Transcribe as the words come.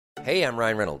Hey, I'm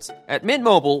Ryan Reynolds. At Mint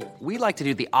Mobile, we like to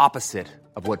do the opposite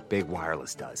of what Big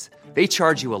Wireless does. They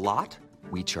charge you a lot,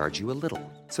 we charge you a little.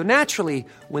 So naturally,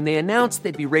 when they announced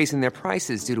they'd be raising their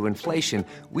prices due to inflation,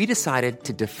 we decided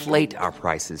to deflate our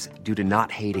prices due to not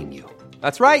hating you.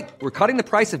 That's right. We're cutting the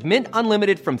price of Mint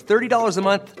Unlimited from $30 a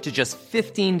month to just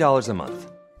 $15 a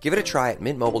month. Give it a try at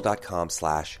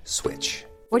mintmobile.com/switch.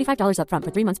 $45 up front for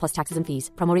 3 months plus taxes and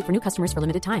fees. Promo rate for new customers for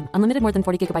limited time. Unlimited more than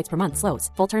 40 gigabytes per month. Slows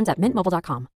full terms at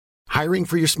mintmobile.com. Hiring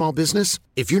for your small business?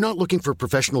 If you're not looking for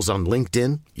professionals on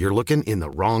LinkedIn, you're looking in the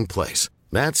wrong place.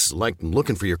 That's like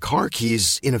looking for your car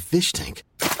keys in a fish tank.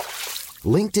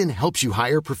 LinkedIn helps you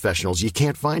hire professionals you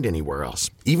can't find anywhere else,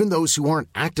 even those who aren't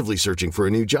actively searching for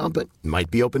a new job but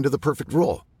might be open to the perfect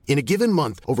role. In a given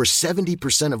month, over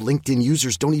 70% of LinkedIn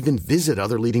users don't even visit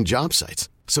other leading job sites.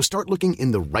 So start looking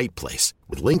in the right place.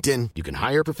 With LinkedIn, you can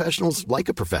hire professionals like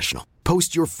a professional.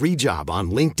 Post your free job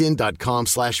on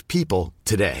linkedin.com/people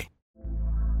today.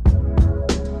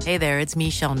 Hey there, it's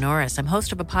Michelle Norris. I'm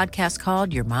host of a podcast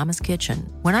called Your Mama's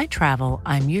Kitchen. When I travel,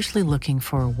 I'm usually looking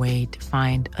for a way to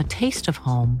find a taste of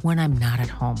home when I'm not at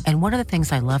home. And one of the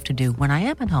things I love to do when I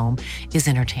am at home is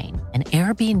entertain. And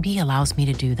Airbnb allows me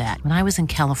to do that. When I was in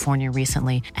California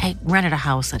recently, I rented a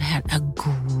house that had a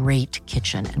great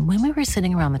kitchen. And when we were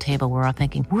sitting around the table, we were all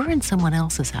thinking, we're in someone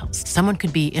else's house. Someone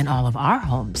could be in all of our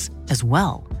homes as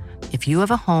well. If you have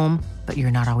a home, but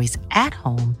you're not always at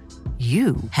home,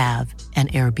 you have an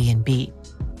Airbnb.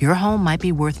 Your home might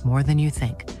be worth more than you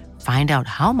think. Find out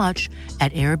how much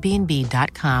at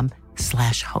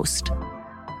airbnb.com/host.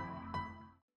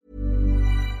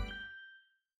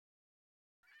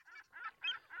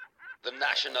 The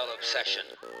National Obsession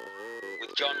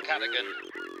with John Cadogan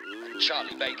and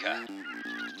Charlie Baker.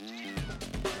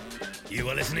 You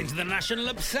are listening to The National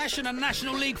Obsession, a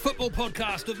National League football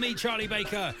podcast with me, Charlie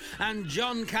Baker, and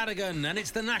John Cadogan. And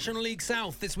it's the National League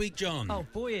South this week, John. Oh,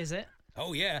 boy, is it.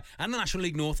 Oh, yeah. And the National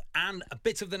League North and a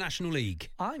bit of the National League.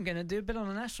 I'm going to do a bit on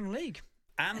the National League.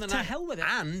 And to hell with it.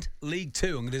 And League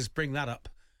Two. I'm going to just bring that up.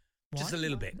 What? Just a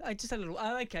little bit. Just a little.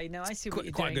 Oh, okay. No, I see what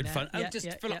you're quite doing good now. fun.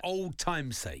 Just for old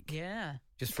time's sake. Yeah.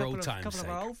 Just for old time's sake. A couple sake.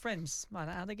 of our old friends. I don't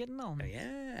know how they're getting on.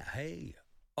 Yeah. Hey.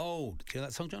 Old. Do you know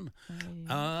that song, John?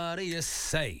 What do you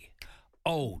say?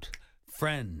 Old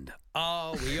friend,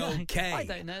 are we okay? I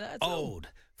don't know that at all. Old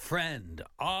friend,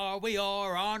 are we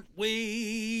or aren't we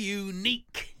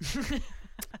unique?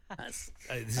 This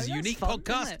is a unique fun,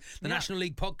 podcast. The National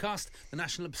League podcast, the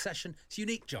National Obsession. It's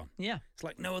unique, John. Yeah. It's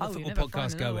like no other you football never find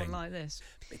podcast another going. one like this.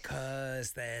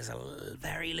 Because there's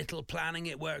very little planning.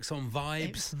 It works on vibes.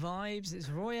 It's vibes. It's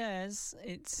Roy Ayers.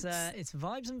 It's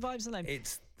vibes and vibes alone.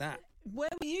 It's that.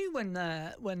 Where were you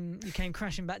when you came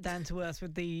crashing back down to earth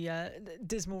with the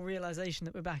dismal realisation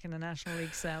that we're back in the National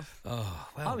League South? Oh,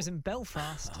 well. I was in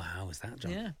Belfast. Oh, how was that,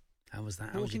 John? Yeah. How was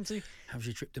that? How was your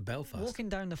trip to Belfast? Walking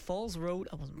down the Falls Road.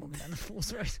 I wasn't walking down the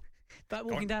Falls Road, but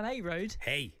walking down a road.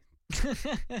 Hey.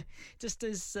 just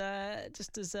as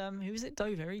who was it?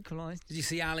 Dover equalised. Did you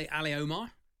see Ali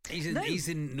Omar? He's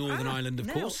in Northern Ireland, of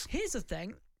course. Here's the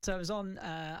thing. So I was on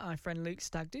our friend Luke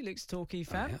Stagdo. Luke's a Torquay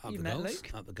fan. You met goals, Luke.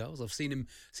 Up the goals. I've seen him.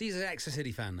 See, he's an Exeter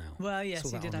City fan now. Well,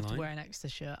 yes, he did online. have to wear an extra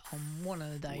shirt on one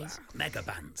of the days. Wow. Mega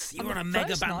Bants. You were on a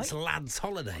Mega Bants lads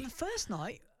holiday. On the first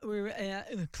night, we were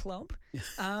in a club.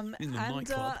 In the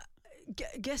nightclub.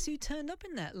 Guess who turned up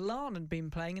in there? Larne had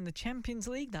been playing in the Champions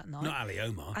League that night. Not Ali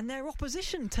Omar. And their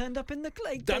opposition turned up in the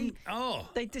league.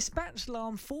 They dispatched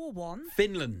Larne 4-1.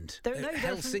 Finland.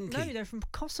 Helsinki. They're from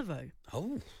Kosovo.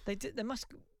 Oh. They must...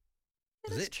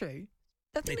 That's true.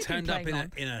 They turned up in a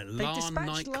Larne They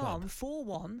dispatched nightclub. Larne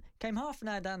 4-1, came half an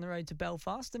hour down the road to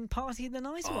Belfast and partied the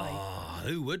night away. Oh,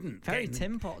 who wouldn't? Very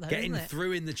Tim Pot, though, Getting isn't it?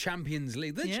 through in the Champions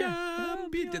League. The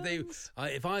champion. Did they?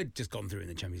 If I'd just gone through in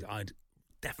the Champions League, I'd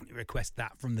definitely request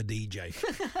that from the DJ.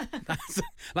 That's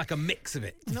like a mix of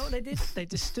it. You know what they did? They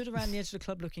just stood around the edge of the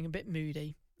club looking a bit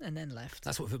moody and then left.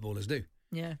 That's what footballers do.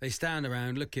 Yeah. They stand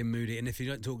around looking moody, and if you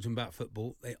don't talk to them about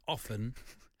football, they often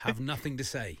have nothing to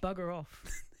say. Bugger off.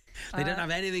 They don't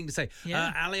have anything to say.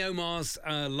 Yeah. Ali Omar's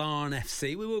Larne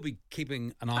FC, we will be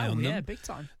keeping an eye on them. Yeah, big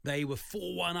time. They were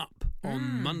 4-1 up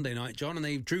on Monday night, John, and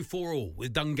they drew 4-4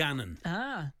 with Dungannon.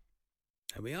 Ah.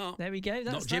 There we are. There we go.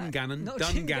 That's Not Jim Gannon, Not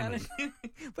Dungannon.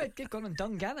 Well, good gone on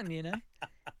Dungannon, you know.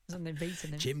 Hasn't they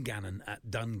beaten him? Jim Gannon at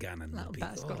Dungannon.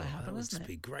 That's got to happen, that hasn't would it?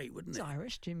 be great, wouldn't it? He's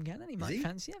Irish, Jim Gannon. He might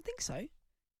fancy it. I think so.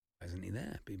 Isn't he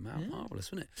there? Be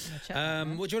marvellous, wouldn't it?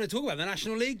 What do you want to talk about? The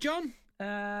National League, John?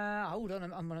 Hold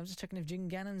on. I'm just checking if Jim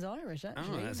Gannon's Irish,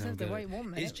 actually. That sounds good. Wait 1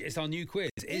 minute. It's our new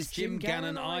quiz. Is Jim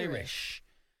Gannon Irish?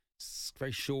 It's a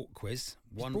very short quiz.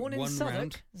 He's born in Southwark,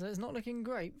 round. so it's not looking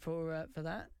great for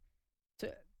that.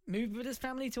 So Moved with his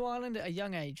family to Ireland at a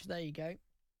young age. There you go.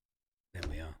 There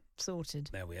we are. Sorted.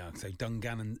 There we are. So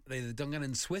Dungannon, they're the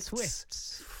Dungannon Swifts.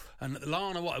 Swifts. And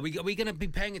Lana, what? Are we going to be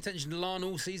paying attention to Lana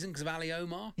all season because of Ali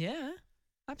Omar? Yeah,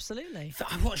 absolutely.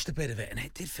 I watched a bit of it, and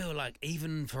it did feel like,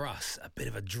 even for us, a bit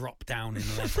of a drop down in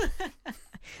level.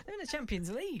 They're in the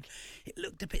Champions League. It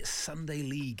looked a bit Sunday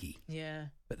League-y. Yeah.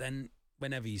 But then,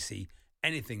 whenever you see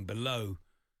anything below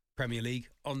Premier League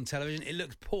on television, it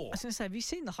looks poor. I was going to say, have you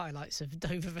seen the highlights of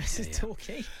Dover versus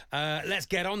Torquay? Let's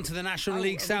get on to the National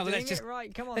League South. Let's just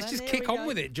Come on, let's just kick on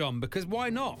with it, John, because why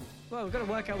not? Well, we've got to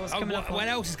work out what's coming up. What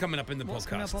else is coming up in the what's podcast?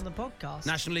 Coming up on the podcast?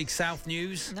 National League South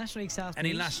news. National League South. Any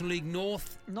news. National League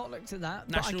North? Not looked at that.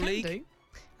 National but I League?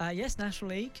 can do. Yes,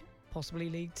 National League, possibly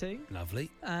League Two. Lovely.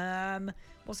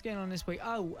 What's going on this week?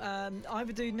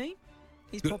 Ivor Dudney.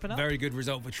 He's popping up. Very good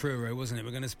result for Truro, wasn't it?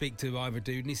 We're going to speak to Ivor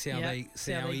Dudney, see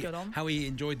how he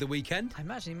enjoyed the weekend. I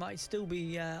imagine he might still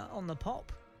be on the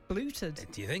pop, bluted.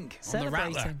 Do you think?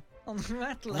 Celebrating. On the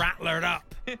Rattler. Rattlered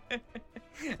up.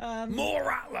 More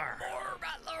Rattler.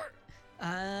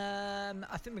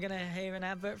 I think we're going to hear an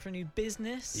advert for a new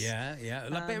business. Yeah.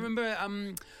 Remember,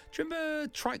 do you remember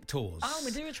Trike Tours? Oh,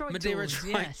 Madeira Trike Tours. Madeira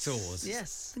Trike Tours.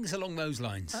 Yes. I think it's along those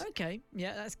lines. Okay.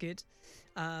 Yeah, that's good.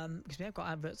 Because we have got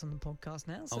adverts on the podcast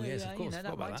now. So, yes, of course.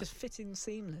 that might just fit in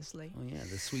seamlessly. Oh, yeah,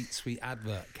 the sweet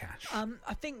advert cash.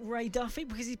 I think Ray Duffy,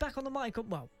 because he's back on the mic.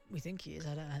 Well, we think he is.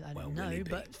 I don't know.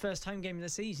 But first home game of the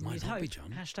season, Might you'd not hope. be,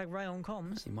 John. Hashtag Ray on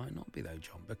comms. He might not be, though,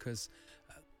 John, because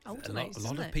a Alternates, lot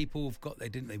isn't of it? people have got,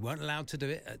 they weren't allowed to do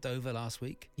it at Dover last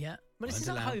week. Yeah. Well, this is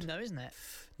Weren't at allowed. home, though, isn't it?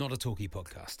 Not a talkie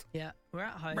podcast. Yeah, we're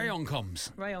at home. Ray on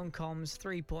comms. Ray on comms,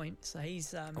 3 points. So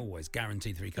he's Always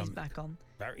guaranteed 3 comms. he's back on.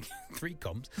 3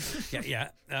 comms. yeah.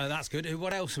 That's good.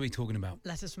 What else are we talking about?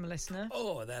 Letters from a listener.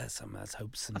 Oh, there's some. Let's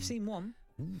hope some. I've seen one.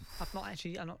 I've not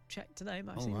checked today,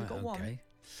 but I've seen right, we've got one. okay.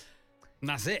 And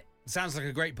that's it. Sounds like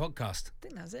a great podcast. I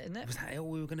think that's it, isn't it? Was that all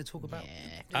we were going to talk about?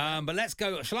 Yeah. But let's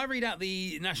go. Shall I read out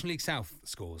the National League South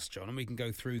scores, John, and we can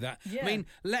go through that? Yeah. I mean,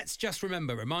 let's just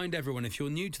remind everyone, if you're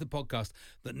new to the podcast,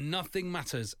 that nothing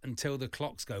matters until the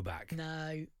clocks go back.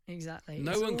 No, exactly.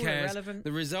 No It's one all cares. irrelevant.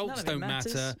 The results None of it don't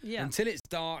matters. matter Yeah. until it's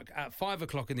dark at 5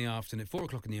 o'clock in the afternoon, 4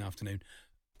 o'clock in the afternoon.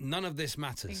 None of this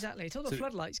matters. Exactly. Until the So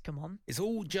floodlights come on. It's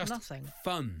all just Nothing.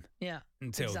 fun. Yeah.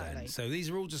 Until exactly. then. So these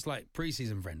are all just like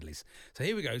pre-season friendlies. So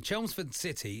here we go. Chelmsford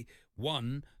City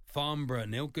 1, Farnborough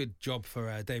 0. Good job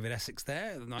for David Essex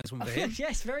there. Nice one for him.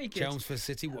 Yes, very good. Chelmsford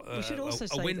City, we should also a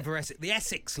say win that- for Essex. The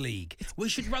Essex League. We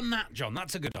should run that, John.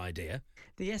 That's a good idea.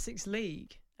 The Essex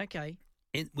League. Okay.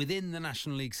 Within the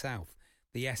National League South,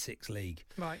 the Essex League.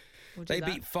 Right. We'll do They that.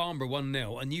 beat Farnborough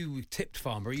 1-0, and you tipped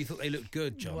Farnborough. You thought they looked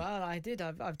good, John. Well, I did.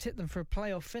 I've tipped them for a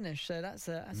playoff finish, so that's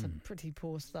a pretty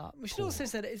poor start. We should also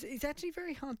say that it's actually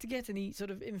very hard to get any sort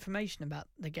of information about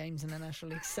the games in the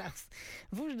National League South.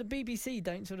 Unfortunately, the BBC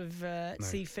don't sort of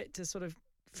see fit to sort of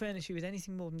furnish you with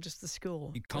anything more than just the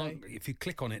score. You can't. If you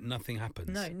click on it, nothing happens.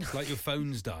 No. It's like your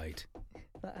phone's died.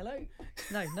 Hello?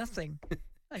 No, nothing.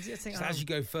 I just think, Just as you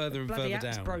go further and bloody further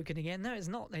app's down. broken again. No, it's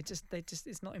not. They just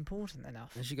it's not important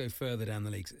enough. As you go further down the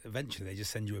leagues, eventually they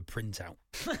just send you a printout.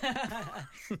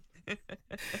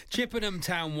 Chippenham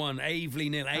Town 1,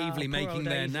 Aveley 0. Aveley poor making old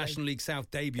their Aveley. National League South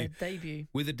debut Their debut.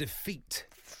 with a defeat.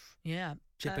 Yeah.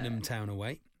 Chippenham Town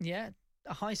away. Yeah.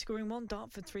 A high scoring one.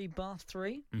 Dartford 3, Bath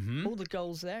 3. Mhm. All the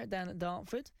goals there down at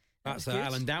Dartford. That's was good.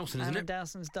 Alan Dowson, isn't Alan it?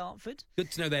 Dowson's Dartford. Good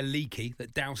to know they're leaky,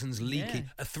 that Dowson's leaky. Yeah.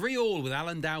 A 3-3 with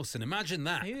Alan Dowson. Imagine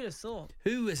that. Who would have thought?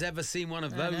 Who has ever seen one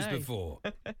of I those know. before?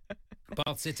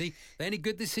 Bath City. They any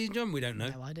good this season, John? We don't know.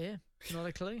 No idea. Not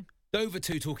a clue. Dover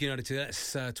 2, Torquay United 2.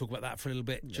 Let's talk about that for a little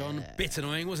bit, John. Yeah. Bit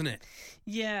annoying, wasn't it?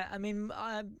 Yeah, I mean,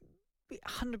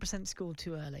 100% scored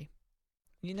too early.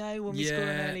 You know, when we score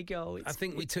an early goal, it's, I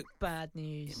think we it's took bad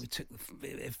news.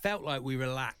 It felt like we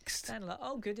relaxed. And like,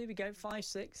 oh, good, here we go, 5,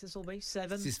 6, this will be 7.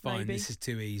 This is fine. Maybe. This is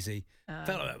too easy.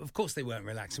 Felt like, of course, they weren't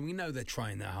relaxing. We know they're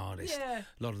trying their hardest Yeah.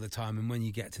 a lot of the time, and when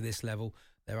you get to this level,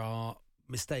 there are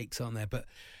mistakes, aren't there? But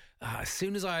as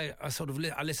soon as I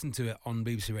listened to it on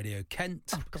BBC Radio Kent,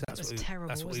 Oh, God, that was terrible.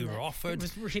 That's what we wasn't were it? offered. It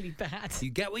was really bad. You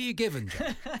get what you're given,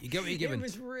 John. You get what you're given. It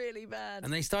was really bad.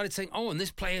 And they started saying, oh, and this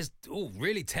player's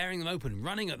really tearing them open,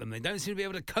 running at them. They don't seem to be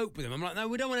able to cope with them. I'm like, no,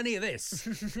 we don't want any of this.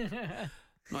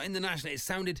 Not in the National.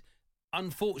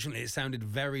 Unfortunately, it sounded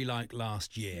very like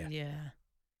last year. Yeah.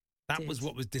 That was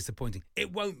what was disappointing.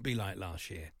 It won't be like last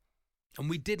year. And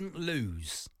we didn't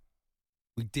lose.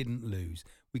 We didn't lose.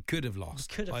 We could have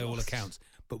lost, by all accounts,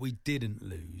 but we didn't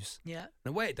lose. Yeah.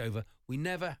 And away at Dover, we'd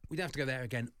have to go there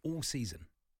again all season.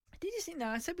 Did you think? No,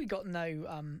 I said we got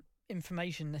no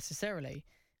information necessarily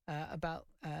about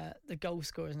the goal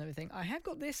scorers and everything. I have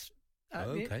got this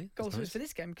Okay, that's goal scorers nice. for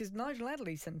this game because Nigel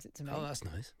Adderley sent it to me. Oh, that's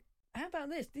nice. How about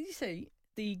this? Did you see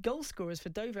the goal scorers for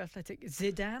Dover Athletic?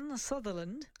 Zidane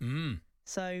Sutherland.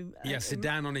 So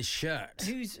Zidane on his shirt.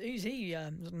 Who's he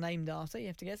named after? You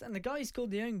have to guess. And the guy who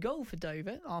scored the own goal for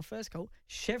Dover, our first goal,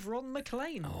 Chevron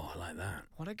McLean. Oh, I like that.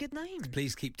 What a good name!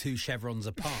 Please keep 2 chevrons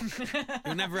apart.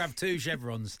 You'll never have 2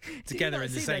 chevrons together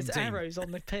in the same those team. Arrows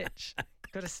on the pitch.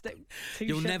 Got to stick 2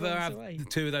 You'll never chevrons have away.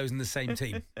 2 of those in the same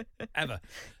team, ever.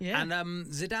 Yeah. And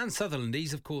Zidane Sutherland,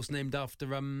 he's of course named after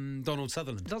Donald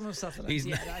Sutherland. Donald Sutherland. He's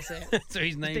that's it. So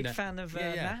he's named Big it. fan of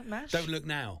MASH. Don't Look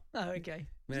Now. Oh, okay.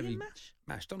 Is he in MASH?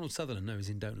 MASH. Donald Sutherland. No, he's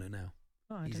in Don't Look Now.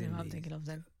 Oh, I He's don't know in what I'm the- thinking of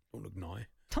then. Don't Look Now,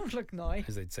 Don't look nigh.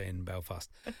 as they'd say in Belfast.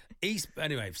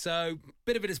 Anyway, so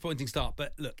bit of a disappointing start,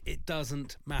 but look, it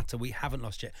doesn't matter. We haven't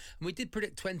lost yet, and we did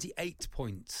predict 28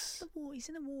 points. He's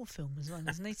in a war film as well,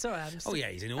 isn't he? Sorry, I'm Oh yeah,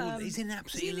 he's in all. He's in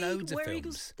absolutely loads of Where films.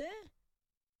 Eagles Dare?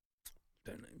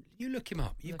 Don't know. You look him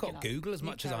up. You've Look got it up. Google as You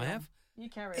much as carry I on. have. You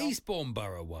carry on. Eastbourne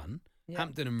Borough 1, Yeah.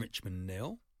 Hampton and Richmond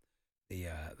 0.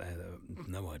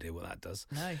 No idea what that does.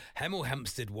 No. Hemel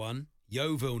Hempstead 1,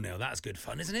 Yeovil 0. That's good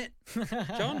fun, isn't it,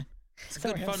 John? It's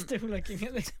Sorry, good I'm fun. still looking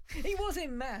at this. He was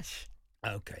in MASH.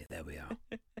 Okay, there we are.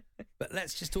 But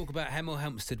let's just talk about Hemel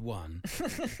Hempstead 1,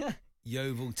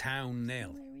 Yeovil Town 0.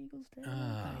 Where Eagles Dare? Oh, No,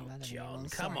 I don't know John, anyone.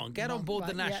 come Sorry. on, get on board the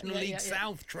Right, National League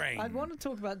South train. I'd want to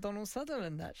talk about Donald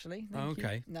Sutherland, actually. Thank you.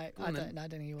 Okay. No, Go I on don't, then. no, I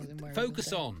don't think he was in Where Focus Eagles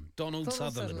Dare. on Donald Donald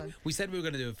Sutherland. Sutherland. We said we were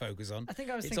going to do a focus on. I think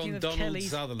I was it's thinking on of Donald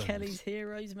Sutherland. Kelly's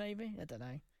Heroes, maybe. I don't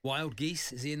know. Wild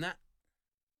Geese, is he in that?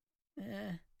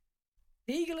 Yeah.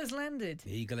 The Eagle Has Landed.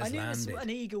 The Eagle I Has knew it was Landed. an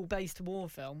eagle-based war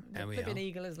film. There we Flipping are.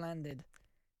 Eagle Has Landed.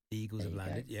 The Eagles There have you go.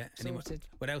 landed, yeah. Anyone- Sorted.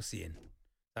 what else is he in? Is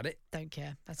that it? Don't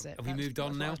care. That's it. Have we That's- moved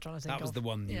on that's what I now? was trying to think That was of. the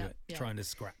one you Yeah, were yeah, trying to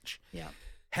scratch. Yeah.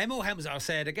 Hemel Hempstead, I'll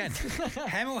say it again.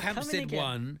 Hemel Hempstead again.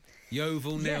 1,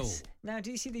 Yeovil 0. Yes. Now, do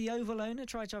you see the Yeovil owner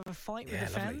try to have a fight with Yeah,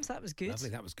 the lovely. fans? That was good. Lovely,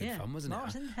 that was good Yeah. fun, wasn't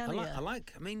Martin it? Hellier.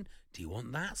 I mean, do you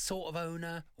want that sort of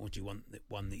owner or do you want the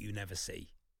one that you never see?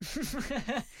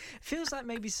 Feels like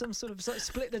maybe some sort of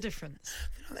split the difference.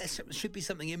 There should be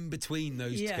something in between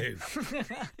those Yeah. two.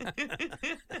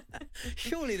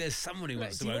 Surely there's someone who Look,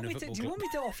 wants do to you own want a me to, football do you club.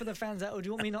 want me to offer the fans that, or do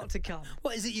you want me not to come?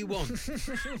 What is it you want? Do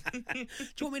you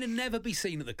want me to never be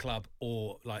seen at the club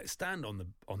or like stand on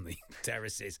the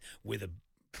terraces with a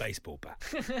baseball bat?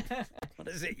 What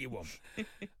is it you want?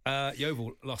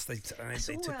 Yeovil lost. They took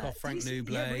off Frank Did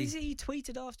Nublet. Yeah, but he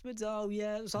tweeted afterwards. Oh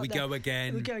yeah, it was like We that. go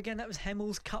again. We go again. That was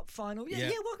Hemmel's Cup final. Yeah, Yeah.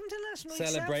 yeah. Welcome to the National League South,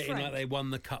 Celebrating Frank. like they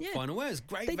won the cup Yeah. final. Well, it's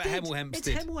great They for did. Hemel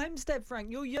Hempstead. It's Hemel Hempstead,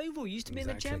 Frank. You're Yeovil. You used to be in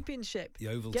the Exactly. championship.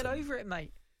 Yeovil Get team. over it,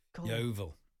 mate. God,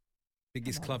 Yeovil,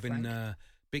 biggest Come club on, in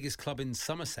biggest club in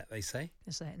Somerset. They say.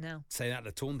 Let's say it now. Say that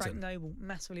to Frank Taunton. Noble,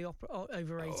 massively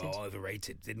overrated. Oh,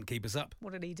 overrated. Didn't keep us up.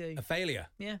 What did he do? A failure.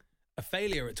 Yeah, A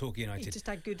failure at Torquay he United. just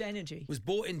had good energy. Was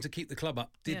brought in to keep the club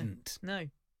up. Yeah. Didn't. No.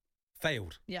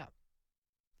 Failed. Yeah.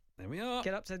 There we are.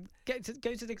 Go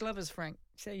to the Glovers, Frank.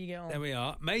 See how you get on. There we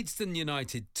are. Maidstone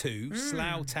United 2,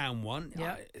 Slough Town 1.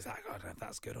 Yeah. Is that, I don't know if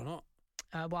that's good or not.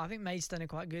 Well, I think Maidstone are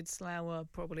quite good. Slough are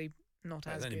probably not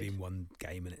There's as only good. been one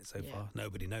game in it so Yeah. far.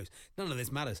 Nobody knows. None of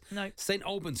this matters. No. St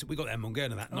Albans, we got them on going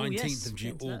to that. Oh, 19th yes. of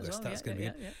June, Into that as August. well. That's Yeah, going to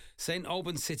yeah, be yeah. it. St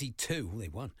Albans City 2. They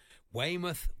won.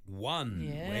 Weymouth 1.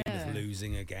 Yeah. Weymouth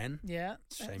losing again. Yeah.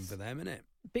 Shame that's- for them, innit?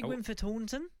 Big Oh. win for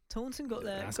Taunton. Taunton got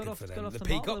That's got good off for got them. off The the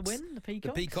mark with Peacocks. the win. The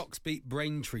Peacocks. The Peacocks beat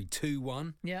Braintree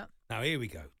 2-1. Yeah. Now here we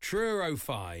go. Truro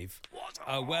 5.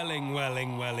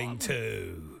 Welling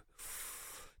 2.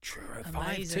 Truro 5-2.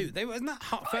 Amazing. They wasn't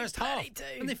that first half.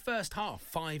 5-2. In the first half,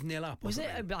 5-0 up. Was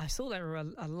wasn't it? I saw there were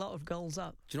a lot of goals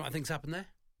up. Do you know what I think's happened there?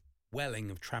 Welling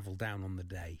have travelled down on the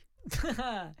day.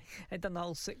 They'd done the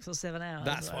whole 6 or 7 hours.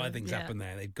 That's what I though. think's Yeah. happened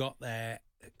there. They've got there.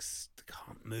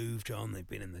 Can't move, John. They've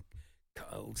been in the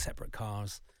all separate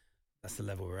cars. That's the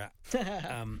level we're at.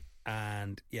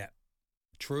 And yeah,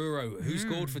 Truro. Who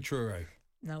scored for Truro?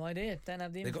 No idea. Don't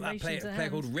have the They've got that information. player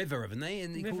called River, haven't they?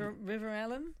 And River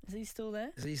Allen. Is he still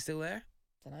there? is he still there?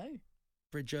 Don't know.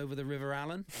 Bridge over the River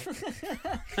Allen. Is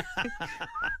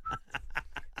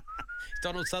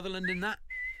Donald Sutherland in that?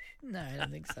 No, I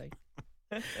don't think so.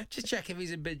 Just check if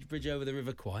he's in Bridge over the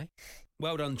River Kwai.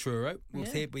 Well done, Truro. We'll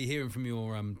Yeah. be hearing from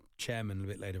your chairman a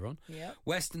bit later on. Yeah.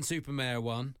 Western Supermare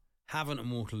 1, Havant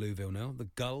and Waterlooville 0. The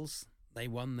Gulls, they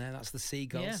won there. That's the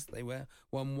Seagulls. Yeah. They were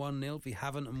 1-0 for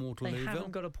Havant and They Waterlooville.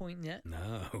 haven't got a point yet.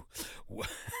 No.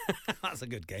 That's a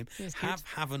good game. It's good.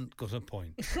 Haven't got a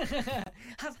point.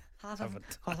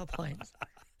 Haven't got a point.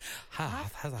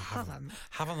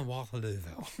 Haven't the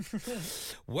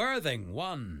Waterlooville. Worthing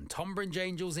 1, Tonbridge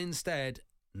Angels instead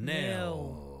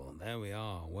 0. There we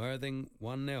are. Worthing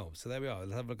 1-0. So there we are.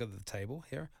 Let's have a look at the table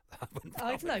here.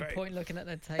 I've no point looking at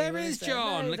the table. There is,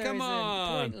 John. No, Come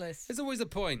on. Pointless. There's always a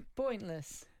point.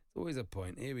 Pointless. Always a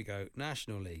point. Here we go.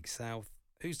 National League South.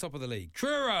 Who's top of the league?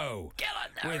 Truro. Get on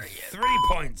there, with 3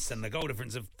 points and the goal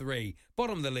difference of 3.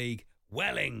 Bottom of the league,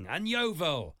 Welling and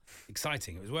Yeovil.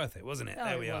 Exciting. It was worth it, wasn't it? Oh,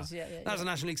 there we are. Yeah, That was the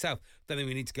National League South. Don't think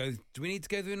we need to go. Do we need to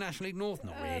go through National League North?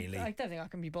 Not really. I don't think I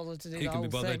can be bothered to do Who the can whole be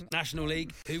bothered? thing. National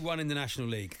League. Who won in the National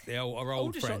League? Our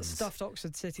old Aldershot friends. stuffed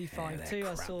Oxford City 5-2.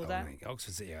 Yeah, I saw that.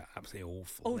 Oxford City are absolutely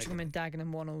awful. Aldringham and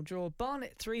Dagenham 1-1 draw.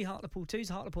 Barnet 3, Hartlepool 2.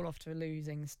 So Hartlepool off to a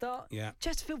losing start. Yeah.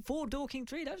 Chesterfield 4, Dorking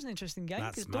 3. That was an interesting game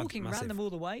because Dorking ran them all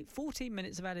the way. 14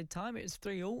 minutes of added time. It was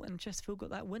 3-3 and Chesterfield got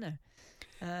that winner.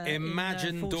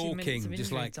 Imagine Dorking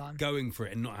just like time. going for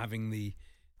it and not having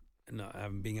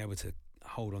being able to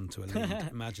hold on to a lead.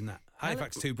 Imagine that.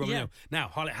 Halifax 2, Bromley 0. Now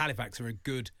Halifax are a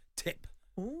good tip.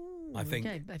 Ooh, I think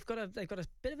they've got a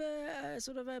bit of a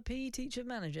sort of a PE teacher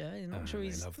manager. I'm not sure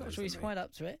he's quite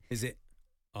up to it. Is it?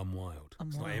 I'm Wild.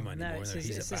 It's not him anymore. No, it's his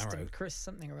He's at Barrow. assistant, Chris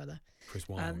something or other. Chris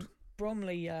Wild.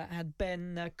 Bromley had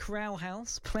Ben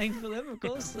Crowhouse playing for them, of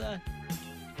course.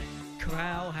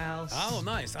 Crowhouse. Oh,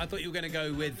 nice. I thought you were going to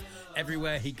go with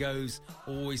everywhere he goes,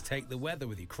 always take the weather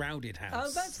with you. Crowded House.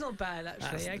 Oh, that's not bad,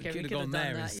 actually. You Okay, we could have could gone have there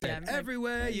done that. instead. Yeah,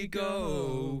 Everywhere you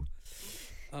go.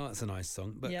 Oh, that's a nice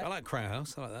song. But Yeah. I like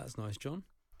Crowhouse. I like that. That's nice, John.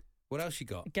 What else you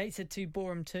got? Gateshead 2,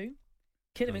 Boreham 2.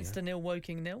 Kidderminster 0,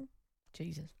 Woking 0.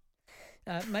 Jesus.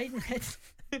 Maidenhead.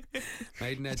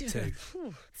 Maidenhead 2.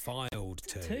 Filed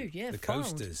 2. 2, yeah, The Filed.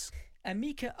 Coasters.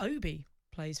 Amika Obi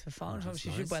plays for Farnham. that's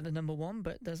Obviously, nice. should wear the number 1,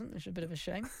 but doesn't, which is a bit of a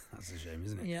shame. That's a shame,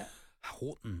 isn't it? Yeah.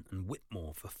 Horton and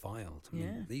Whitmore for Filed. I mean,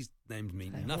 Yeah. these names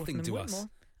mean Hey, nothing Horton to and us. Whitmore.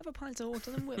 Have a pint of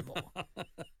Horton and Whitmore.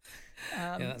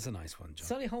 Yeah, that's a nice one, John.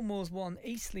 Solihull Moors 1,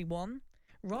 Eastleigh 1.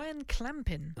 Ryan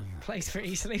Clampin plays for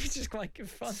Eastleigh, which is quite good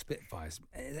fun. Spitfires.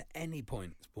 Is there any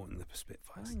point supporting the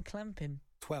Spitfires? Ryan Clampin.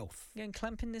 12th. You going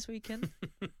clamping this weekend?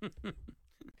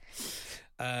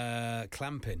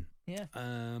 Clamping. Yeah.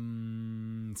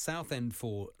 Southend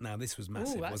 4. Now, this was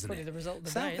massive, Ooh, that's wasn't probably it? the result of the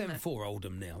day, Southend isn't it? 4,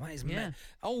 Oldham 0. That is Yeah.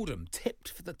 Oldham tipped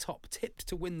for the top, tipped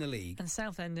to win the league. And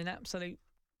Southend in absolute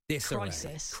Disarray.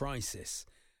 crisis.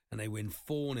 And they win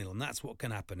 4-0. And that's what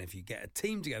can happen if you get a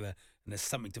team together and there's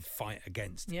something to fight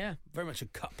against. Yeah. Very much a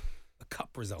cup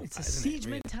result. It's a that, isn't it, siege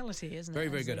really? mentality, isn't it? Very,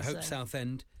 very as good. I they hope say.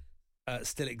 Southend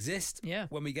still exist Yeah.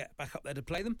 when we get back up there to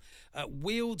play them.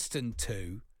 Wealdstone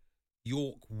 2,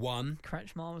 York 1.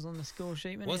 Kretschmar was on the score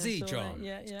sheet. wasn't Was I he, saw that. John?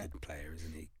 Yeah, He's yeah. a good player,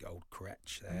 isn't he? Old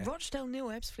Kretsch there. Rochdale 0,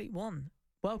 Ebbsfleet 1.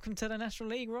 Welcome to the National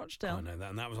League, Rochdale. I know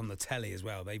that, and that was on the telly as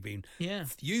well. They've been, Yeah.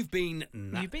 You've been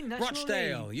National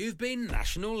Rochdale. League. You've been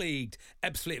National League.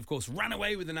 Ebbsfleet, of course, ran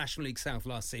away with the National League South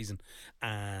last season,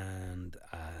 and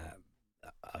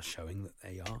are showing that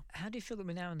they are. How do you feel that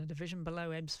we're now in the division below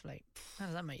Ebbsfleet? How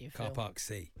does that make you feel? Car Park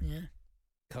C. Yeah.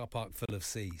 Car park full of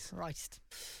C's. Christ.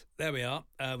 There we are.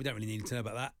 We don't really need to know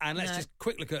about that. And let's No. just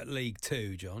quick look at League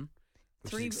 2, John.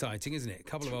 Which is exciting, isn't it? A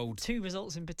couple of old... 2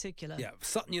 results in particular. Yeah,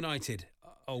 Sutton United,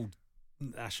 old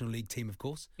National League team, of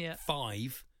course. Yeah.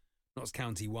 5, Notts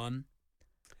County 1,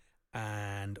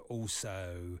 and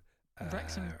also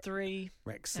Wrexham 3.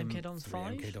 Wrexham MK Dons 3,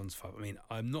 5. MK Dons 5. I mean,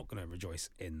 I'm not going to rejoice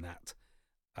in that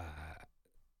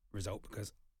result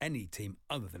because any team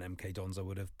other than MK Dons I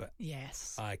would have, but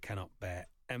Yes. I cannot bear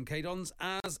MK Dons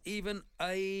as even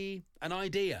an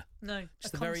idea. No,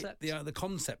 Just a the concept. the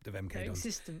concept of MK Their Dons.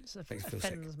 existence Makes me feel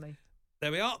sick. offends me.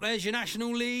 There we are. There's your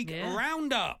National League Yeah.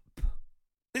 roundup.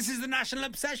 This is the National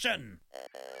Obsession.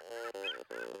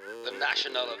 The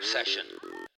National Obsession.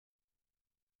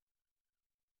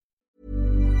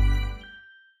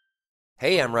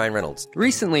 Hey, I'm Ryan Reynolds.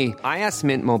 Recently, I asked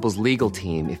Mint Mobile's legal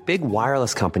team if big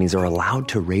wireless companies are allowed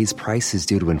to raise prices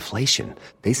due to inflation.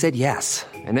 They said yes.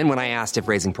 And then when I asked if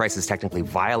raising prices technically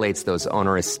violates those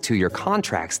onerous 2-year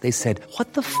contracts, they said,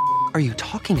 "What the f*** are you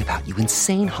talking about, you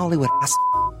insane Hollywood ass?"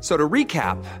 So to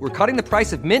recap, we're cutting the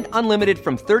price of Mint Unlimited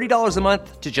from $30 a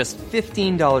month to just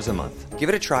 $15 a month. Give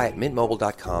it a try at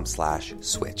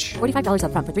mintmobile.com/switch. $45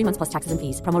 up front for 3 months plus taxes and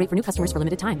fees. Promo rate for new customers for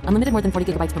limited time. Unlimited more than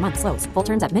 40 gigabytes per month. Slows full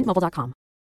terms at mintmobile.com.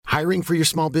 Hiring for your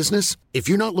small business? If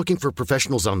you're not looking for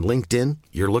professionals on LinkedIn,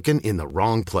 you're looking in the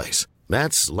wrong place.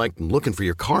 That's like looking for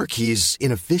your car keys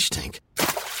in a fish tank.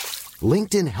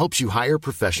 LinkedIn helps you hire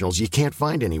professionals you can't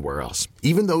find anywhere else,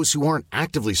 even those who aren't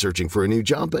actively searching for a new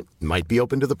job but might be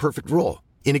open to the perfect role.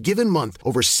 In a given month,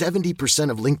 over 70%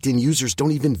 of LinkedIn users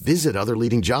don't even visit other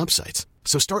leading job sites.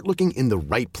 So start looking in the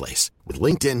right place. With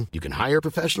LinkedIn, you can hire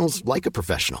professionals like a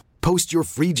professional. Post your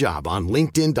free job on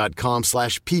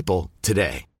linkedin.com/people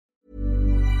today.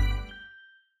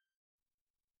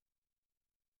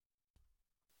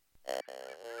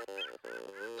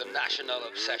 National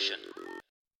Obsession.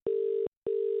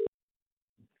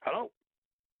 Hello?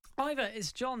 Ivor,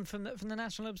 it's John from the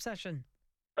National Obsession.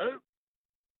 Hello?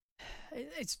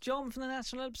 It's John from the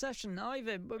National Obsession.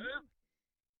 Ivor,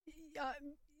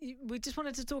 we just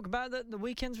wanted to talk about the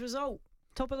weekend's result.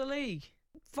 Top of the league.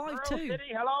 5-2. Truro City,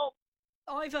 hello?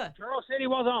 Ivor. Truro City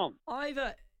was on.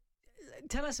 Ivor,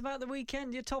 tell us about the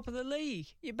weekend. You're top of the league.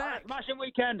 You're back. Smashing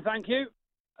weekend, thank you.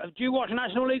 Do you watch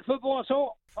National League football at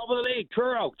all? Top of the league,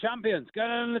 Truro, champions. Get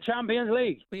in the Champions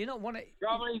League. Well, you're not won it.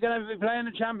 Probably going to be playing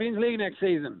the Champions League next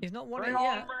season. You've not won Bring it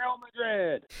on yet. Real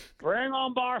Madrid. Bring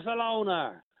on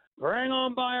Barcelona. Bring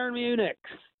on Bayern Munich.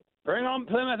 Bring on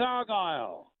Plymouth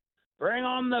Argyle. Bring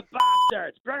on the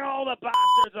bastards. Bring all the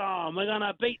bastards on. We're going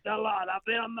to beat the lot. I've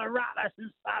been on the Rattler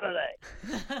since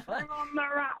Saturday. Bring on the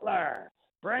Rattler.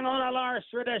 Bring on a Lars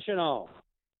Traditional.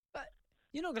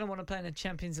 You're not going to want to play in the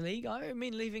Champions League. I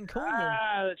mean, leaving Cornwall.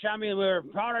 The champion. We're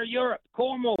part of Europe.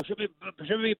 Cornwall should be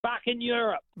back in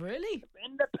Europe. Really?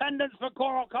 Independence for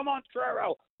Cornwall. Come on,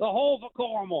 Truro. The whole for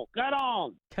Cornwall. Get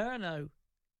on. Kerno.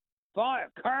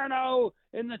 Kerno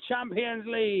in the Champions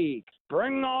League.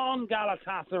 Bring on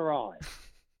Galatasaray.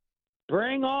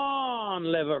 Bring on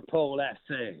Liverpool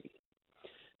FC.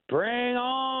 Bring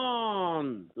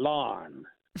on Larne.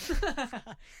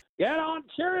 Get on,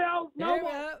 cheerio. No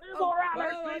more. Two more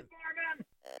Rattlers.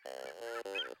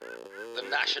 The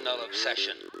National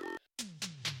Obsession.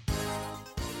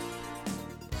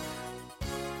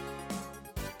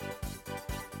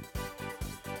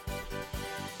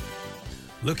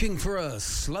 Looking for a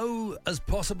slow as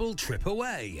possible trip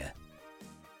away?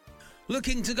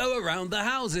 Looking to go around the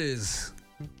houses?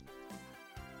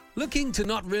 Looking to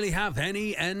not really have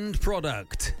any end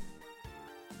product?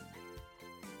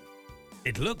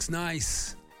 It looks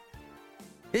nice.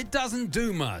 It doesn't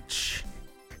do much.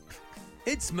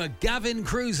 It's McGavin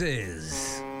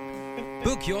Cruises.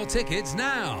 Book your tickets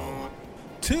now.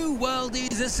 2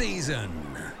 worldies a season.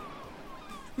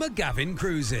 McGavin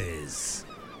Cruises.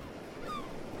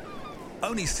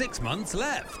 Only 6 months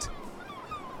left.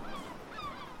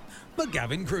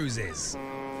 McGavin Cruises.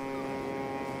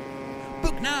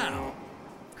 Book now.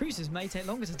 Cruises may take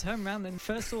longer to turn around than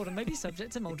first order, may be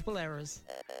subject to multiple errors.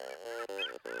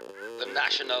 The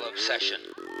National Obsession.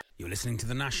 You're listening to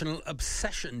The National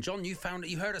Obsession. John, you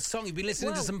heard a song. You've been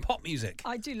listening to some pop music.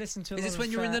 I do listen to a Is lot this when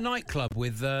of, you're in the nightclub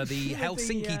with the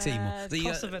Helsinki team? The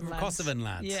Kosovan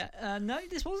lads? Yeah, no,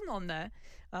 this wasn't on there.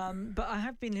 But I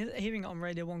have been hearing it on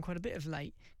Radio 1 quite a bit of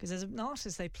late, because there's an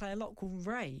artist they play a lot called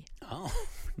Ray. Oh,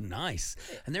 nice.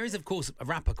 And there is, of course, a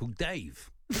rapper called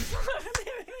Dave.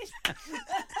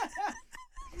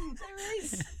 There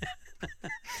is.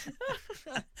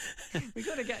 We've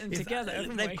got to get them together,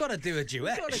 haven't we? They've got to do a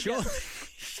duet,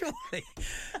 surely.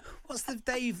 What's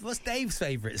Dave's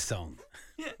favourite song?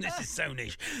 This is so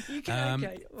niche.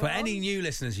 For any new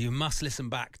listeners, you must listen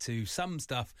back to some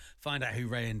stuff, find out who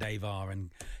Ray and Dave are,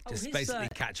 and just basically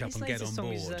catch up and get on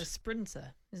board. His song is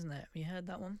Sprinter, isn't it? Have you heard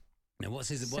that one? Now, what's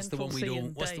the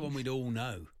one we'd all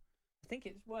know? I think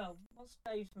it's, what's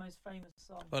Dave's most famous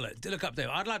song? Well, look up Dave.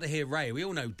 I'd like to hear Ray. We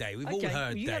all know Dave. We've all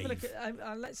heard Dave. Have a look at,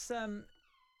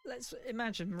 let's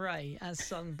imagine Ray as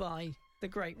sung by the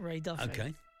great Ray Duffy.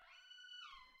 Okay.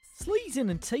 Sleazing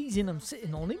and teasing, I'm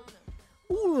sitting on him.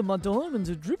 All of my diamonds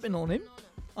are dripping on him.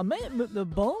 I met him at the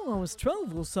bar, I was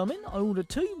 12 or something. I ordered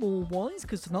 2 more wines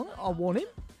because tonight I want him.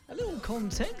 A little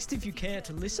context, if you care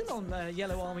to listen, on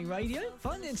Yellow Army Radio.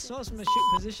 Find the stars from a ship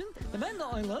position. The man that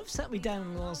I love sat me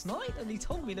down last night and he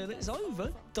told me that it's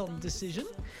over. Done decision.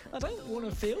 I don't want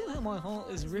to feel how my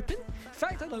heart is ripping. In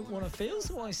fact, I don't want to feel,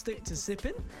 so I stick to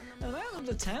sipping. I'm out of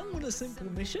the town with a simple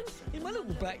mission. In my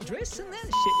little black dress, and that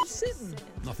shit is sitting.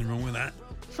 Nothing wrong with that.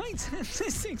 Right,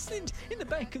 in the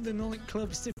back of the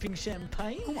nightclub sipping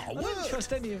champagne. Oh, I don't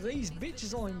trust any of these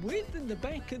bitches I'm with. In the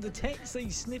back of the taxi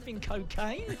sniffing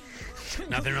cocaine.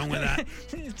 Nothing wrong with that.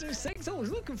 Sex, I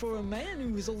was looking for a man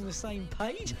who was on the same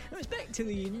page. It was back to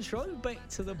the intro, back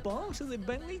to the bar, to the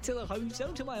Bentley, to the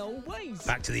hotel, to my old ways.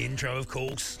 Back to the intro, of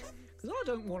course. Because I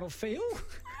don't want to feel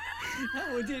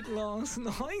how I did last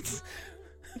night.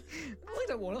 I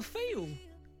don't want to feel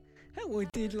how I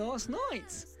did last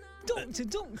night.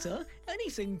 Doctor,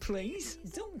 anything please.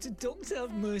 Doctor,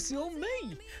 have mercy on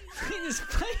me. It is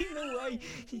pain away.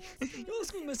 You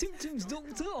ask me my symptoms,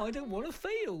 doctor, I don't want to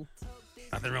feel.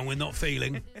 Nothing wrong with not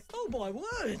feeling. Oh, my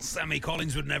word. Sammy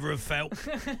Collins would never have felt.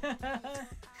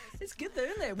 It's good though,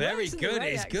 isn't it? Very good.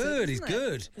 It's good. It's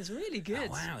good. It's really good.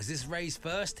 Oh, wow. Is this Ray's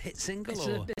first hit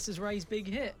single? This is Ray's big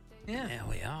hit. Yeah. There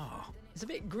we are. It's a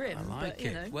bit grim, I like but,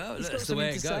 you it. know, well, he's that's got the way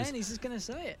something it to say goes. and he's just going to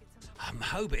say it. I'm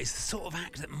hoping it's the sort of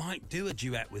act that might do a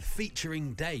duet with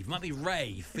featuring Dave. Might be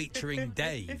Ray featuring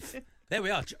Dave. There we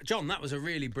are. John, that was a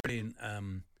really brilliant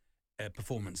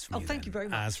performance from you. Thank you very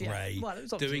much. As Ray, well, it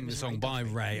was doing the song by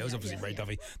Ray. It was obviously Ray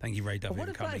Duffy. Thank you, Ray Duffy, What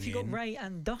for about coming if you got in. Ray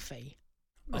and Duffy?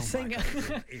 Oh A singer. my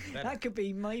God, even better. That could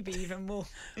be maybe even more.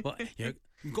 Well, you've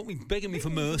got me begging me for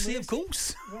mercy, of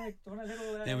course.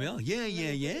 There we are.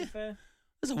 Yeah.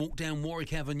 There's a walk down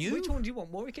Warwick Avenue. Which one do you want?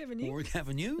 Warwick Avenue? Warwick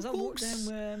Avenue, Is of that walk course.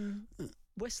 down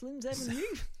Westlands Avenue?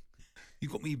 You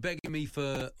got me begging me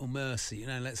for mercy. You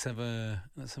know, let's have a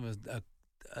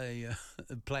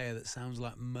player that sounds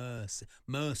like Merson.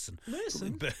 Merson?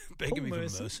 Begging me Paul for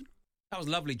Merson. Merson. That was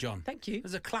lovely, John. Thank you.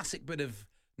 There's a classic bit of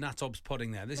Natob's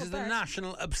podding there. This Not is the bad.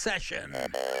 National Obsession.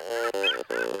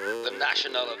 The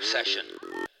National Obsession.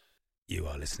 You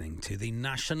are listening to the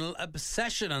National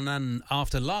Obsession. And then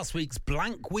after last week's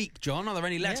blank week, John, are there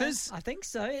any letters? Yeah, I think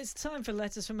so. It's time for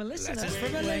letters from a listener. Letters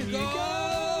from a When listener. you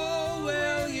go,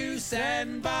 Will you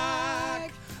send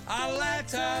back a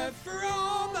letter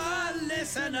from a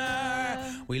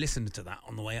listener? We listened to that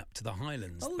on the way up to the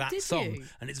Highlands, Oh, that did song. you?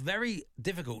 And it's very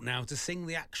difficult now to sing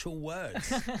the actual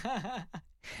words.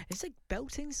 It's a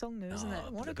belting song, though, isn't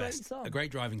it? What the a great best. song. A great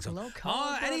driving song. Look Oh,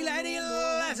 hard, any Donald no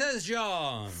more. letters,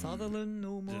 John? Sutherland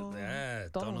no more. Yeah,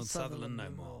 Donald Sutherland no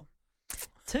more.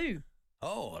 2.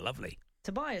 Oh, lovely.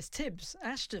 Tobias, Tibbs,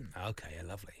 Ashton. Okay,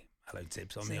 lovely. Hello,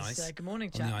 Tibbs, on the Says, ice. good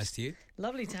morning, On chaps. the ice to you.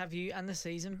 Lovely to have you and the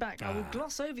season back. I will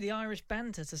gloss over the Irish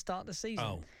banter to start the season.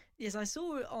 Oh. Yes, I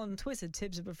saw on Twitter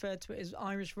Tibbs had referred to it as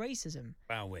Irish racism.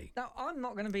 Wowee. Now, I'm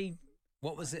not going to be...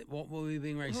 What was it? What were we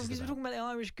being racist Well, because we're about? talking about the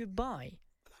Irish goodbye.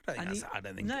 I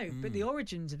don't think. No, but the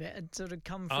origins of it had sort of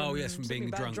come from... Oh yes, from being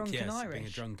something about drunk. Yes, Irish. being a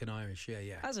drunken Irish.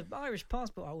 Yeah. As an Irish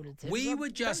passport holder, Tibbs, We were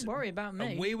just don't worry about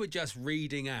me. We were just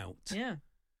reading out. Yeah,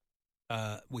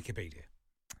 Wikipedia.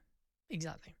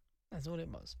 exactly. That's all it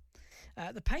was.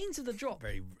 The pains of the drop.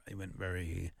 It went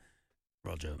very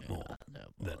Roger Moore. It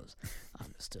was.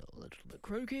 I'm still a little bit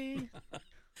croaky.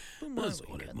 But my That's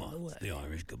all it weekend on the was. way. The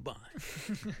Irish goodbye.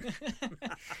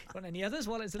 Want any others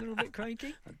while it's a little bit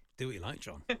croaky? Do what you like,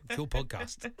 John. It's your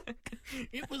podcast.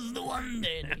 It was the one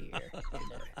day in a year.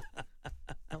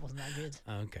 That wasn't that good.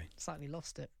 Okay. Slightly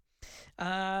lost it.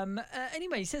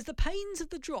 Anyway, he says the pains of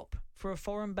the drop for a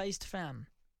foreign-based fan.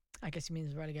 I guess he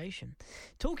means relegation.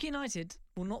 Torquay United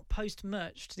will not post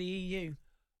merch to the EU.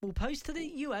 We'll post to the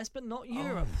US, but not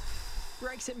Europe.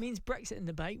 Brexit means Brexit in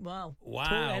debate. Wow.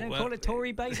 Wow. They don't call it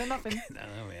Tory Bay for nothing. There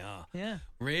we are. Yeah.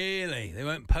 Really? They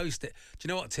won't post it. Do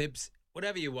you know what, Tibbs?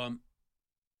 Whatever you want,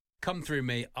 come through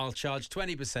me. I'll charge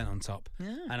 20% on top,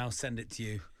 and I'll send it to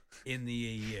you in the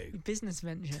EU. Business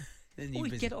venture. In Or we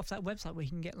the can get it off that website where you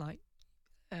can get like...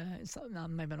 no,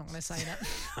 maybe I'm not going to say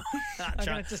that. I'm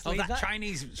gonna just leave that.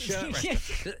 Chinese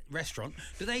shirt restaurant.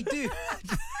 Do they do?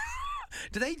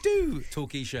 Do they do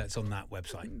Torquay shirts on that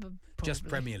website? Just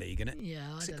Probably. Premier League, innit? Yeah,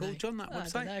 I What's it don't called, know. John? That I don't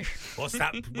website? know. What's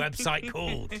that website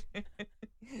called?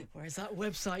 Where's that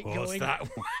website What's going? that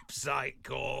website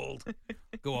called?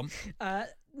 Go on.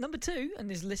 Number 2, and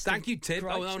this list. Thank you, Tib.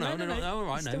 Gripes. Oh, no, all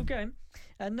right, It's no. still going.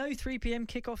 No 3 p.m.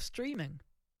 kickoff streaming.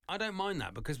 I don't mind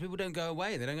that because people don't go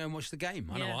away. They don't go and watch the game.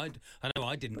 I Yeah. know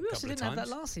I didn't But a we also couple of didn't have times.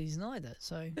 that last season either.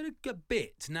 So Did a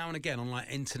bit now and again on like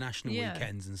international Yeah.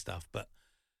 weekends and stuff, but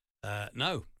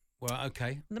no. Well,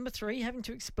 okay. number 3, having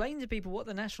to explain to people what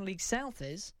the National League South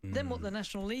is, then what the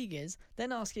National League is,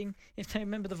 then asking if they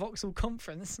remember the Vauxhall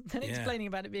Conference, then Yeah. explaining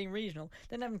about it being regional,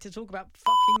 then having to talk about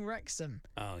fucking Wrexham.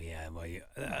 Oh yeah. Well,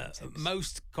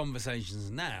 most conversations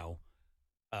now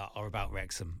are about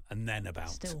Wrexham and then about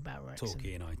Still about Wrexham.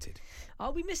 Torquay United.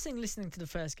 I'll be missing listening to the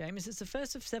first game as it's the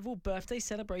first of several birthday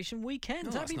celebration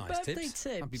weekends. Oh, that's Happy nice, birthday, Tibbs.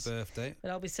 Tibbs. Happy birthday. But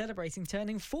I'll be celebrating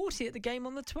turning 40 at the game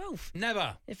on the 12th.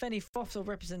 Never. If any FOFs or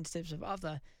representatives of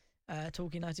other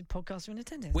Torquay United podcasts are in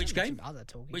attendance. Which Don't mention game? Other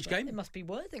Torquay, Which but game? It must be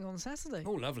Worthing on Saturday.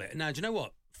 Oh, lovely. Now, do you know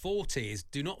what? 40 is,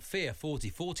 do not fear 40.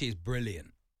 40 is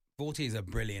brilliant. 40 is a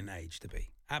brilliant age to be.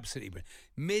 Absolutely brilliant.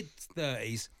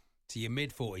 Mid-30s to your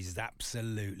mid-40s is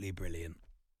absolutely brilliant.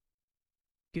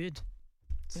 Good.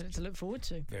 Good to look forward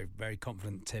to. Very, very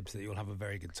confident, Tibbs, that you'll have a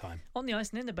very good time. On the ice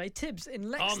and in the bay, Tibbs in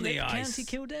On the Leixlip, ice. County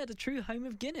Kildare, the true home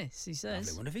of Guinness, he Lovely.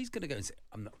 says. Wonder if he's going to go and see...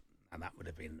 I'm not... And that would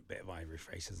have been a bit of Irish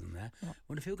racism there.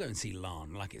 Wonder if he'll go and see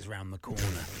Larne like it's round the corner.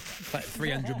 It's like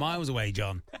 300 miles away,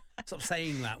 John. Stop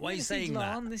saying that. Why are you saying that?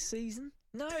 Larne this season?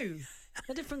 No.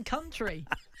 A different country.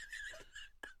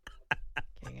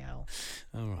 King hell.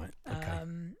 All right. Okay.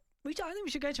 I think we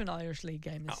should go to an Irish League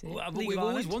game this year. But League we've of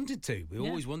always Ireland. wanted to. We Yeah.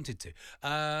 always wanted to.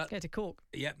 Go to Cork.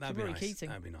 Yeah, that'd be Rory nice. Keating.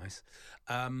 That'd be nice.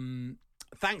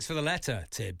 Thanks for the letter,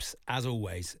 Tibbs. As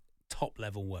always, top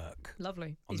level work.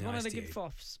 Lovely. On He's the one of ice the to good you.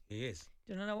 foffs. He is.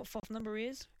 Do you want to know what FOF number he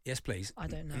is? Yes, please. I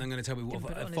don't know. And I'm going to tell you Can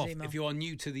what. put it on his email. If you are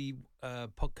new to the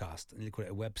podcast, and you call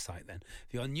it a website, then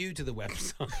if you are new to the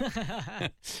website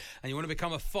and you want to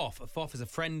become a FOF is a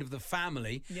friend of the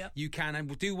family. Yep. You can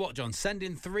and do what, John? Send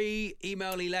in 3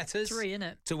 email-y letters. 3,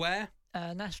 innit? To where?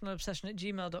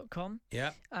 nationalobsession@gmail.com.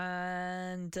 Yeah.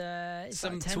 And it's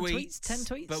some like 10 tweets. 10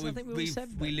 tweets, but I think we all said.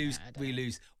 we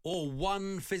lose. Or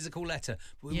 1 physical letter.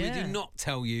 We do not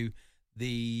tell you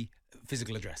the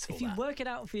physical address for If you that. work it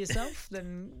out for yourself,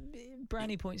 then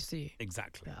brownie points to you.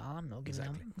 Exactly. But I'm not giving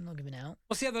out. I'm not giving out.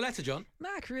 What's the other letter, John?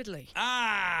 Mark Ridley.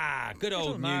 Good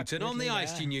old Mark Newton. On the Ridley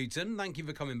ice, there. G. Newton. Thank you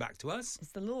for coming back to us.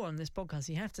 It's the law on this podcast.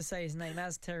 You have to say his name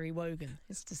as Terry Wogan.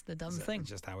 It's just the dumb thing.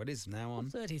 Just how it is from now on.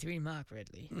 33 Mark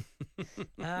Ridley.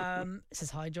 It says,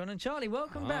 hi, John and Charlie.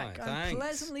 Welcome back. I'm thanks.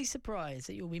 pleasantly surprised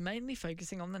that you'll be mainly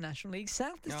focusing on the National League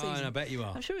South this Oh, season. and I bet you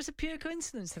are. I'm sure it's a pure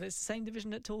coincidence that it's the same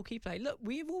division that Torquay play. Look,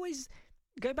 we've always...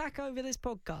 Go back over this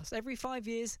podcast. Every 5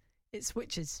 years, it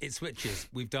switches. It switches.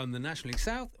 We've done the National League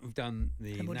South. We've done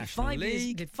the And we'll do National 5 years,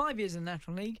 League. did 5 years in the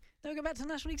National League. Then we'll go back to the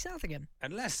National League South again.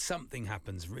 Unless something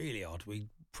happens really odd, we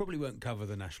probably won't cover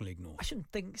the National League North. I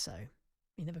shouldn't think so.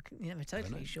 You're never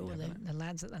totally know. sure. You never The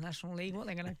lads at the National League, what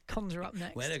they're going to conjure up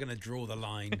next. Where they're going to draw the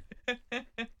line.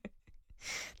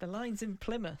 The line's in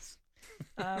Plymouth.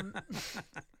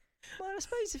 Well, I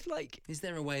suppose if Is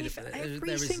there a way if that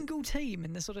every single team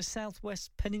in the sort of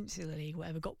Southwest Peninsula League,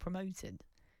 whatever, got promoted,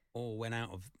 or went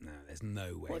out of? No, there's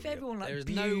no way. what if everyone like there is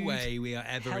Bude, no way we are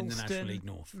ever in the National Helston, League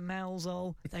North.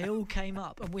 Malzol, they all came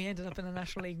up and we ended up in the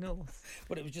National League North.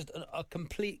 But it was just a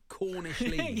complete Cornish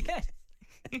league. Yeah.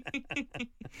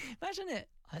 Imagine it.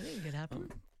 I think it could happen.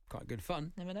 Quite good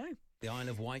fun. Never know. The Isle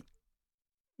of Wight,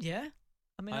 Yeah.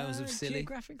 I mean, Isles of Scilly.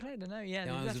 Geographically, I don't know. Yeah,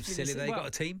 the it'd Isles have of to be Scilly. the- They well, got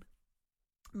a team.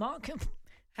 Mark,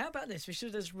 how about this? We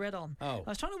should have just read on. Oh. I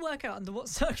was trying to work out under what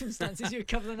circumstances you would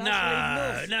cover the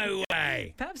National League North. No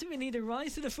way. Perhaps if we need a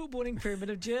rise to the footballing pyramid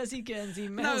of Jersey, Guernsey,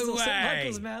 No Mousehole, St way.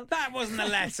 Michael's Mount. That wasn't a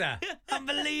letter.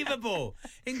 Unbelievable.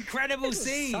 Incredible It was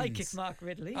scenes. psychic Mark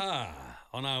Ridley.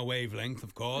 On our wavelength,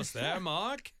 of course. There,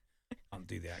 Mark. Can't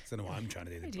do the accent. I don't know why I'm trying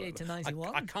to do the 88 to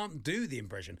 91. I can't do the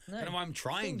impression. I don't know why I'm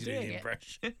trying to Still do the doing it.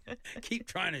 impression. Keep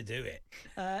trying to do it.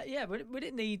 Yeah, would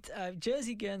it need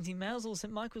Jersey, Guernsey, Mousehole,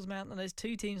 St Michael's Mount, and those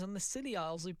 2 teams on the Scilly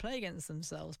Isles who play against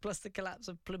themselves, plus the collapse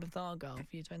of Plymouth Argyle for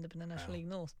you to end up in the National League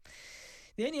North?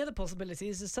 The only other possibility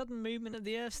is the sudden movement of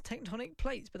the Earth's tectonic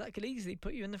plates, but that could easily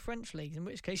put you in the French leagues, in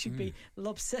which case you'd be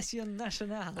l'obsession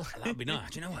nationale. That'd be nice.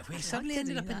 Do you know what? If we I'd suddenly like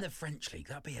to ended do up in that. the French league,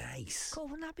 that'd be an ace. God,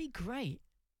 wouldn't that be great?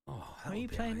 Oh, that Where are you would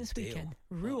be playing this ideal. weekend?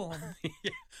 Rouen.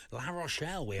 La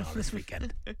Rochelle we are this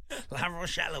weekend. La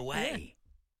Rochelle away.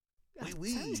 That Oui,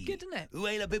 oui. sounds good, doesn't it? Où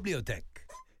est la bibliothèque?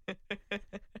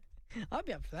 I'd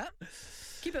be up for that.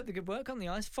 Keep up the good work on the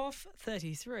ice. FOF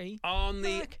 33. On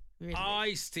the Mark Ridley.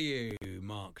 ice to you,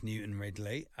 Mark Newton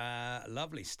Ridley.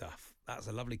 Lovely stuff. That's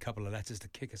a lovely couple of letters to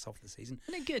kick us off the season.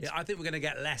 Isn't it good? Yeah, I think we're going to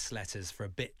get less letters for a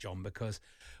bit, John, because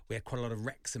we have quite a lot of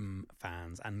Wrexham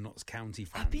fans and Notts County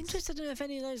fans. I'd be interested to know if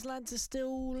any of those lads are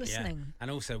still listening. Yeah.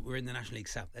 And also, we're in the National League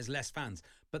South. There's less fans,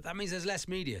 but that means there's less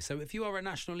media. So if you are a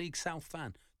National League South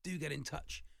fan, do get in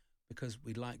touch because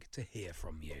we'd like to hear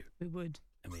from you. We would.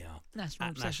 And we are.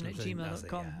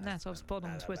 Nationalobsession@gmail.com. That's it, NatObsPod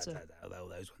on Twitter. All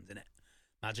those ones, innit?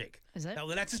 Magic. Is it? All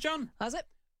the letters, John? Has it?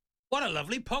 What a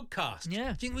lovely podcast. Yeah. Do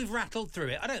you think we've rattled through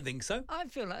it? I don't think so. I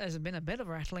feel like there's been a bit of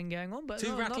rattling going on, but Too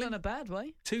not rattling? in a bad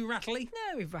way. Too rattly?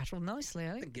 No, we've rattled nicely, I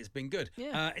I think. think it's been good.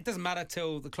 Yeah. It doesn't matter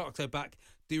till the clocks go back.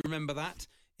 Do remember that.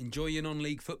 Enjoy your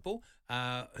non-league football.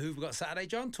 Who've we got Saturday,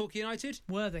 John? Torquay United?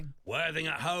 Worthing. Worthing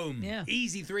at home. Yeah.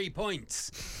 Easy 3 points.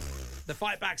 The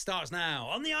fight back starts now.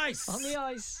 On the ice. On the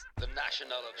ice. The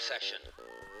National Obsession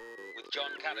with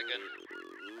John Cadigan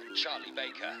and Charlie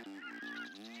Baker.